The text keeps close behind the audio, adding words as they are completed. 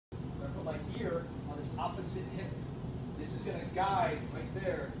opposite hip. This is going to guide right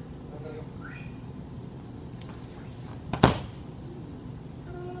there. I'm going to go.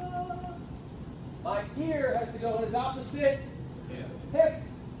 My ear has to go in his opposite hip.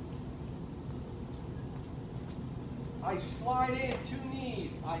 I slide in, 2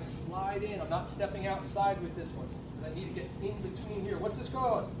 knees. I slide in. I'm not stepping outside with this one. I need to get in between here. What's this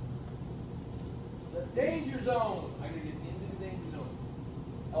called? The danger zone. I got to get into the danger zone.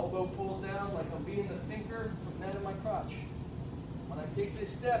 Elbow pulls down like I'm being the thinker from that in my crotch. When I take this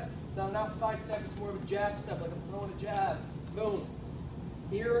step, it's not an outside step, it's more of a jab step, like I'm throwing a jab. Boom.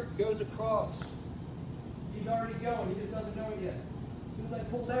 Here goes across. He's already going, he just doesn't know it yet. As soon as I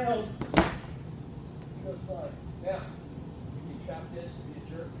pull down, he goes flying. Now, you can trap this, be a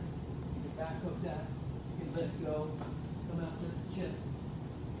jerk. You can back hook that. You can let it go, come out just the chest.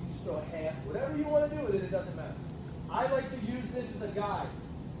 You can just throw a half. Whatever you want to do with it, it doesn't matter. I like to use this as a guide.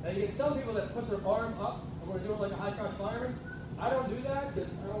 Now you get some people that put their arm up and want to do it like a high cross fireman's. I don't do that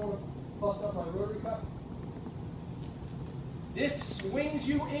because I don't want to bust up my rotary cuff. This swings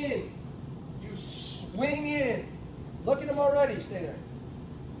you in. You swing in. Look at him already. Stay there.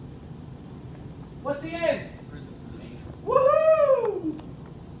 What's the end? Prison position. Woohoo!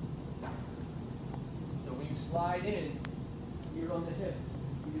 So when you slide in, here on the hip,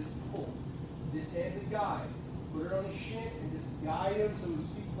 you just pull. This hand's a guide. Put it on his shin and just guide him so his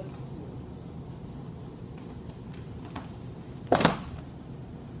feet touch the ceiling.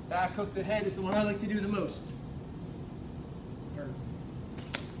 Back hook the head is the one I like to do the most.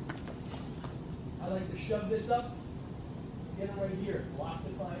 I like to shove this up, get him right here. Lock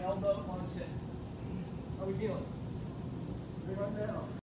with my elbow on his hip. How are we feeling? Right now.